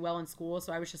like to do well in school,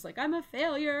 so I was just like, I'm a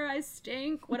failure, I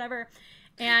stink, whatever.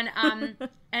 And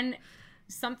and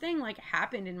something like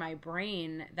happened in my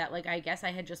brain that like I guess I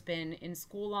had just been in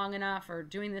school long enough or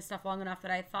doing this stuff long enough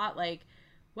that I thought like,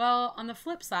 well, on the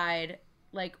flip side,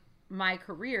 like my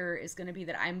career is going to be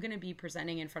that I'm going to be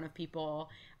presenting in front of people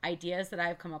ideas that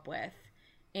I've come up with,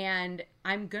 and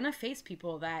I'm going to face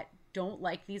people that don't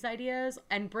like these ideas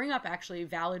and bring up actually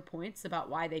valid points about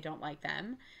why they don't like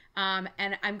them.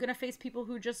 And I'm going to face people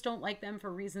who just don't like them for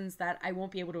reasons that I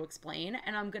won't be able to explain.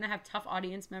 And I'm going to have tough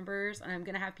audience members, and I'm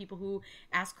going to have people who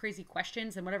ask crazy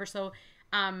questions and whatever. So,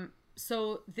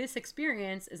 so this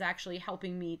experience is actually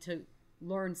helping me to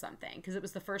learn something, because it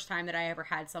was the first time that I ever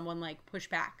had someone like push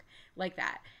back like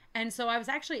that. And so I was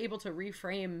actually able to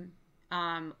reframe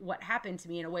what happened to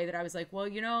me in a way that I was like, well,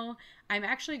 you know, I'm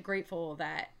actually grateful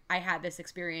that I had this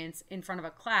experience in front of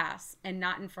a class and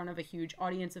not in front of a huge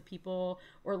audience of people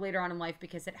or later on in life,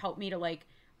 because it helped me to like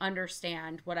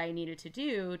understand what I needed to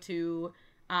do to,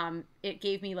 it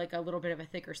gave me like a little bit of a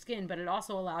thicker skin, but it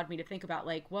also allowed me to think about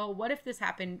like, well, what if this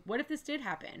happened? What if this did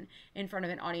happen in front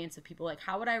of an audience of people? Like,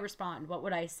 how would I respond? What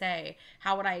would I say?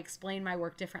 How would I explain my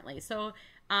work differently? So,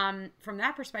 from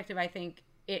that perspective, I think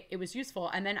it was useful.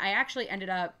 And then I actually ended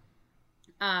up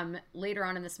later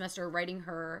on in the semester writing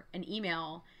her an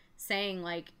email saying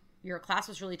like, your class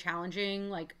was really challenging,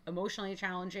 like emotionally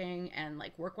challenging and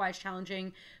like work-wise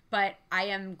challenging, but I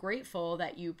am grateful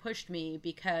that you pushed me,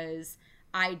 because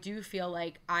I do feel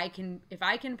like if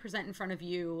I can present in front of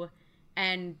you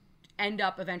and end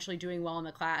up eventually doing well in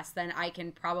the class, then I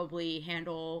can probably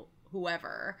handle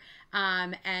whoever.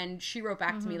 And she wrote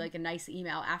back to me like a nice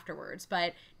email afterwards,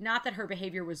 but not that her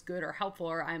behavior was good or helpful,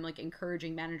 or I'm like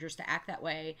encouraging managers to act that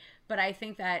way. But I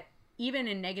think that even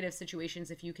in negative situations,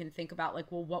 if you can think about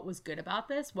like, well, what was good about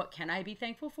this? What can I be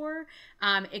thankful for?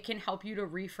 It can help you to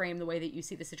reframe the way that you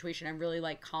see the situation and really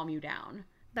like calm you down.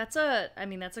 That's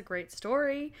a great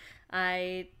story.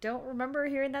 I don't remember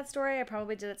hearing that story. I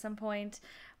probably did at some point,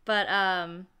 but,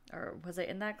 or was it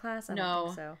in that class? I don't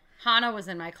think so. Hannah was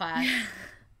in my class.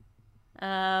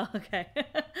 Okay.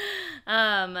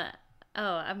 I'm gonna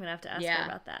have to ask her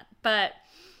about that. But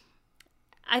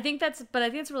I think it's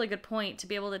a really good point to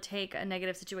be able to take a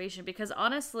negative situation, because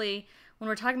honestly, when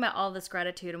we're talking about all this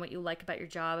gratitude and what you like about your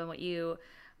job and what you,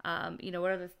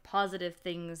 what are the positive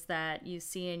things that you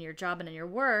see in your job and in your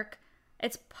work,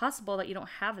 it's possible that you don't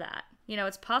have that. You know,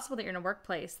 it's possible that you're in a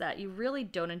workplace that you really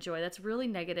don't enjoy, that's really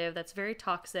negative, that's very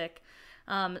toxic.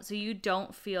 So you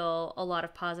don't feel a lot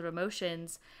of positive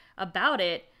emotions about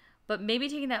it, but maybe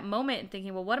taking that moment and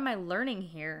thinking, well, what am I learning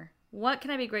here? What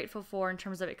can I be grateful for in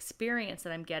terms of experience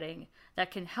that I'm getting that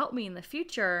can help me in the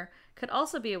future could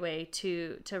also be a way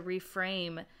to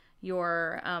reframe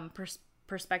your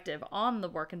perspective on the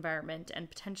work environment and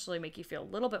potentially make you feel a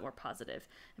little bit more positive.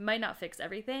 It might not fix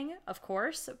everything, of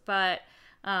course, but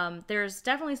there's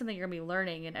definitely something you're going to be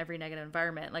learning in every negative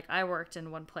environment. Like I worked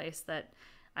in one place that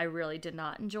I really did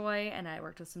not enjoy, and I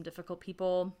worked with some difficult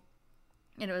people,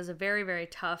 and it was a very, very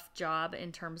tough job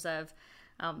in terms of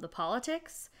the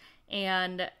politics.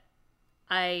 And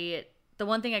the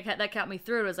one thing that got me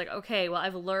through it was like, okay, well,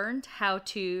 I've learned how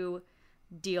to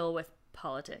deal with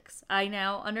politics. I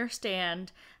now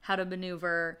understand how to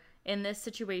maneuver in this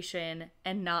situation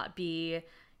and not be,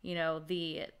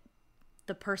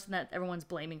 the person that everyone's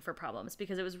blaming for problems,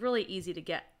 because it was really easy to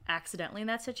get accidentally in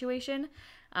that situation,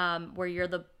 where you're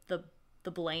the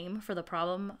blame for the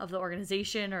problem of the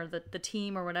organization or the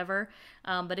team or whatever.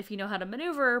 But if you know how to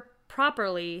maneuver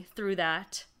properly through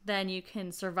that, then you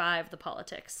can survive the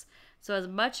politics. So as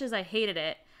much as I hated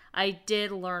it, I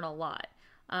did learn a lot.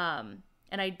 And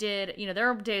I did, there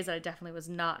are days that I definitely was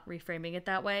not reframing it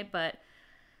that way, but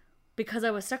because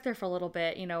I was stuck there for a little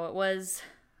bit, it was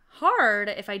hard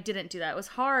if I didn't do that. It was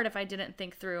hard if I didn't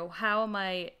think through, how am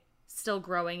I still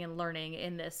growing and learning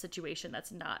in this situation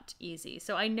that's not easy.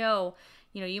 So I know,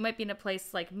 you might be in a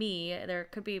place like me. There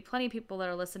could be plenty of people that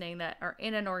are listening that are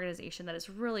in an organization that is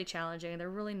really challenging and they're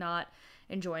really not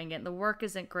enjoying it. And the work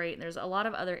isn't great. And there's a lot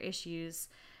of other issues.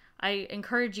 I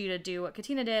encourage you to do what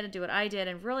Katina did and do what I did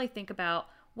and really think about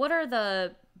what are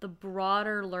the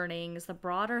broader learnings, the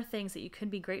broader things that you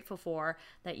could be grateful for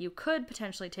that you could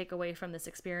potentially take away from this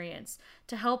experience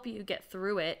to help you get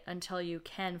through it until you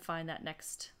can find that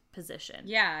next position.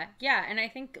 Yeah. And I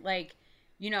think,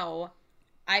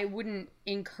 I wouldn't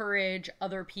encourage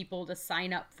other people to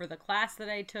sign up for the class that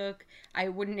I took. I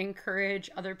wouldn't encourage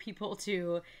other people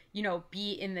to,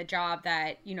 be in the job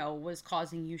that, was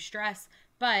causing you stress.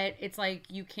 But it's like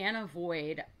you can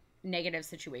avoid negative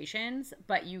situations,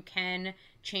 but you can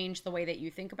change the way that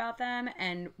you think about them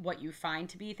and what you find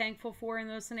to be thankful for in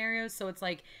those scenarios. So it's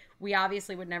like, we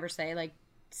obviously would never say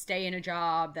stay in a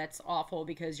job that's awful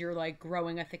because you're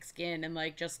growing a thick skin and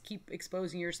just keep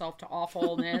exposing yourself to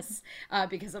awfulness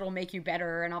because it'll make you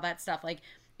better and all that stuff.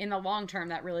 In the long term,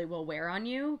 that really will wear on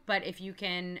you. But if you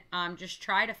can just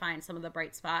try to find some of the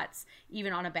bright spots,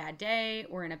 even on a bad day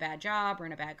or in a bad job or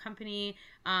in a bad company,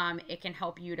 it can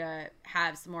help you to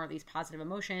have some more of these positive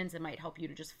emotions. It might help you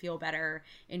to just feel better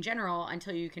in general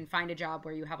until you can find a job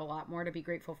where you have a lot more to be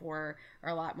grateful for or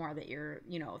a lot more that you're,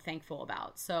 thankful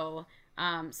about. So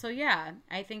yeah,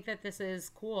 I think that this is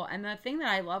cool. And the thing that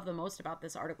I love the most about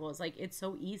this article is it's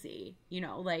so easy,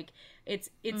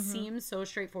 it seems so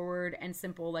straightforward and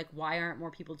simple. Why aren't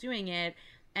more people doing it?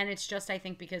 And it's just, I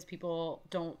think, because people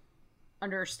don't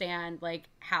understand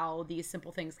how these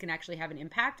simple things can actually have an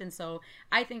impact. And so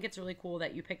I think it's really cool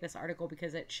that you picked this article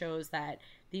because it shows that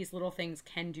these little things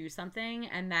can do something.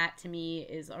 And that to me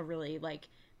is a really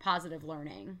positive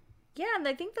learning. Yeah. And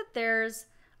I think that there's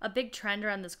a big trend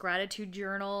around this gratitude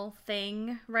journal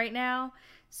thing right now.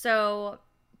 So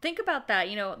think about that.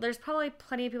 There's probably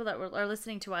plenty of people that are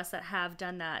listening to us that have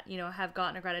done that, have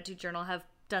gotten a gratitude journal, have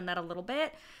done that a little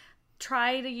bit.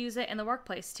 Try to use it in the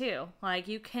workplace too.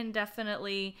 You can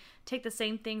definitely take the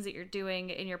same things that you're doing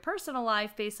in your personal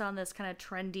life based on this kind of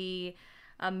trendy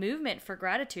movement for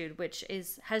gratitude, which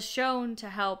has shown to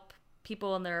help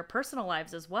people in their personal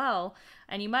lives as well.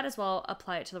 And you might as well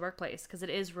apply it to the workplace because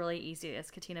it is really easy, as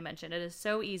Katina mentioned. It is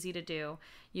so easy to do.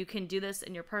 You can do this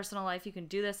in your personal life. You can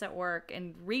do this at work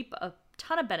and reap a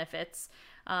ton of benefits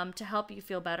to help you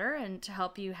feel better and to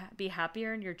help you be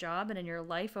happier in your job and in your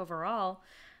life overall.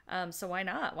 So why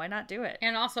not? Why not do it?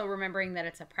 And also remembering that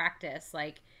it's a practice,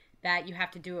 that you have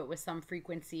to do it with some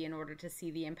frequency in order to see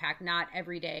the impact. Not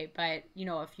every day, but,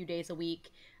 a few days a week.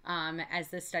 As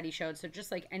this study showed. So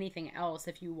just like anything else,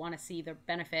 if you want to see the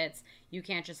benefits, you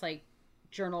can't just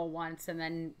journal once and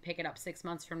then pick it up 6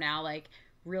 months from now,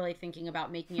 really thinking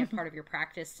about making it part of your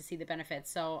practice to see the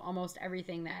benefits. So almost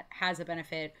everything that has a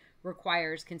benefit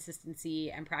requires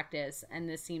consistency and practice. And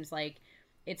this seems like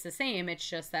it's the same. It's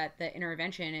just that the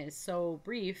intervention is so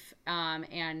brief,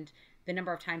 and the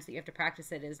number of times that you have to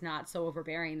practice it is not so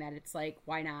overbearing that it's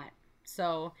why not?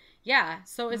 So yeah.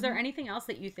 So is there anything else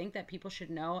that you think that people should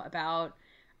know about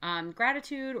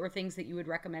gratitude, or things that you would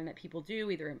recommend that people do,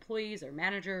 either employees or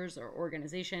managers or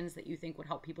organizations, that you think would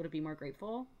help people to be more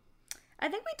grateful? I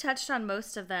think we touched on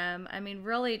most of them. I mean,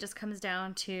 really it just comes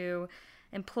down to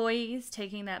employees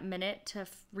taking that minute to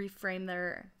reframe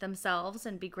themselves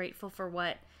and be grateful for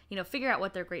what, figure out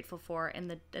what they're grateful for in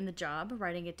the job,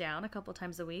 writing it down a couple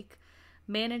times a week.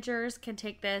 Managers can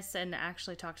take this and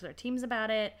actually talk to their teams about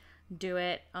it, do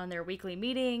it on their weekly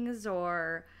meetings,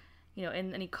 or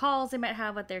in any calls they might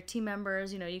have with their team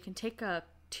members. You can take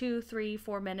 2, 3,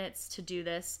 4 minutes to do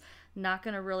this. Not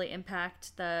going to really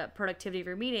impact the productivity of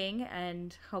your meeting,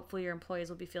 and hopefully your employees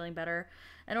will be feeling better.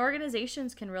 And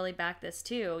organizations can really back this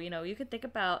too. You could think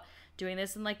about doing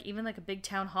this in even a big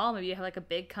town hall. Maybe you have a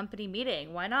big company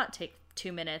meeting. Why not take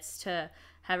 2 minutes to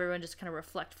have everyone just kind of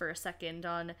reflect for a second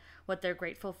on what they're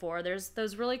grateful for? There's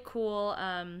those really cool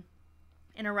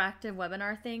interactive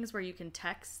webinar things where you can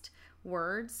text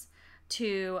words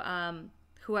to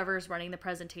whoever's running the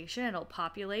presentation. It'll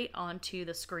populate onto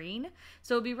the screen.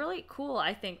 So it'd be really cool,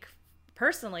 I think,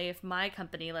 personally, if my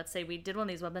company, let's say we did one of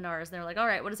these webinars and they're all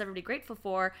right, what is everybody grateful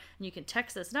for? And you can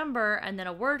text this number, and then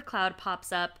a word cloud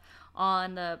pops up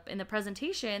in the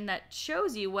presentation that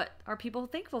shows you what are people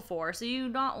thankful for. So you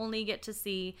not only get to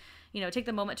see, take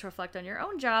the moment to reflect on your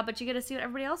own job, but you get to see what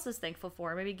everybody else is thankful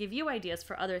for. Maybe give you ideas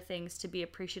for other things to be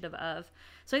appreciative of.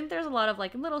 So I think there's a lot of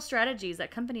little strategies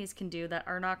that companies can do that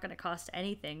are not going to cost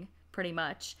anything, pretty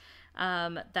much,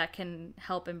 that can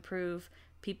help improve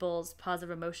people's positive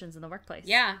emotions in the workplace.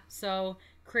 Yeah. So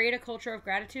create a culture of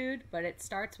gratitude, but it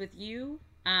starts with you.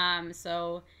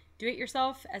 So do it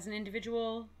yourself as an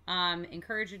individual,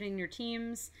 encourage it in your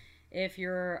teams. If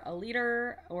you're a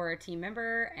leader or a team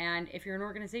member, and if you're an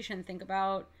organization, think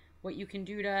about what you can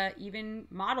do to even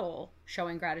model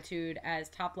showing gratitude as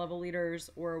top level leaders,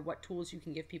 or what tools you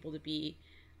can give people to be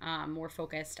more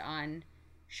focused on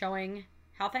showing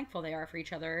how thankful they are for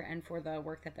each other and for the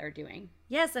work that they're doing.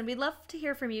 Yes, and we'd love to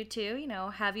hear from you too. You know,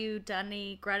 have you done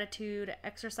any gratitude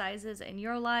exercises in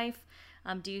your life?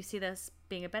 Do you see this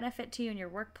being a benefit to you in your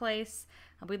workplace?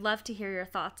 We'd love to hear your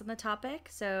thoughts on the topic.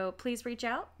 So please reach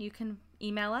out. You can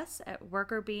email us at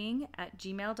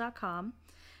workerbeing@gmail.com.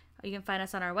 You can find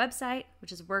us on our website,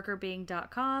 which is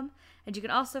workerbeing.com. And you can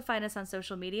also find us on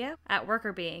social media at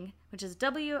workerbeing, which is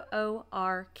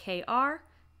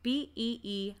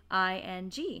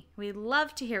WORKRBEEING. We'd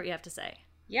love to hear what you have to say.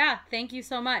 Yeah, thank you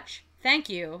so much. Thank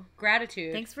you.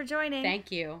 Gratitude. Thanks for joining.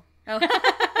 Thank you. Oh.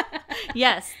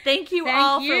 Yes, thank you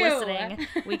all for listening.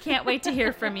 We can't wait to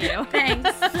hear from you.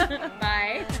 Thanks.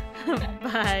 Bye.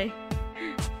 Bye.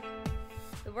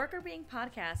 The Worker Being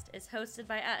podcast is hosted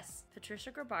by us,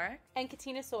 Patricia Grabarek and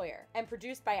Katina Sawyer, and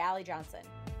produced by Allie Johnson.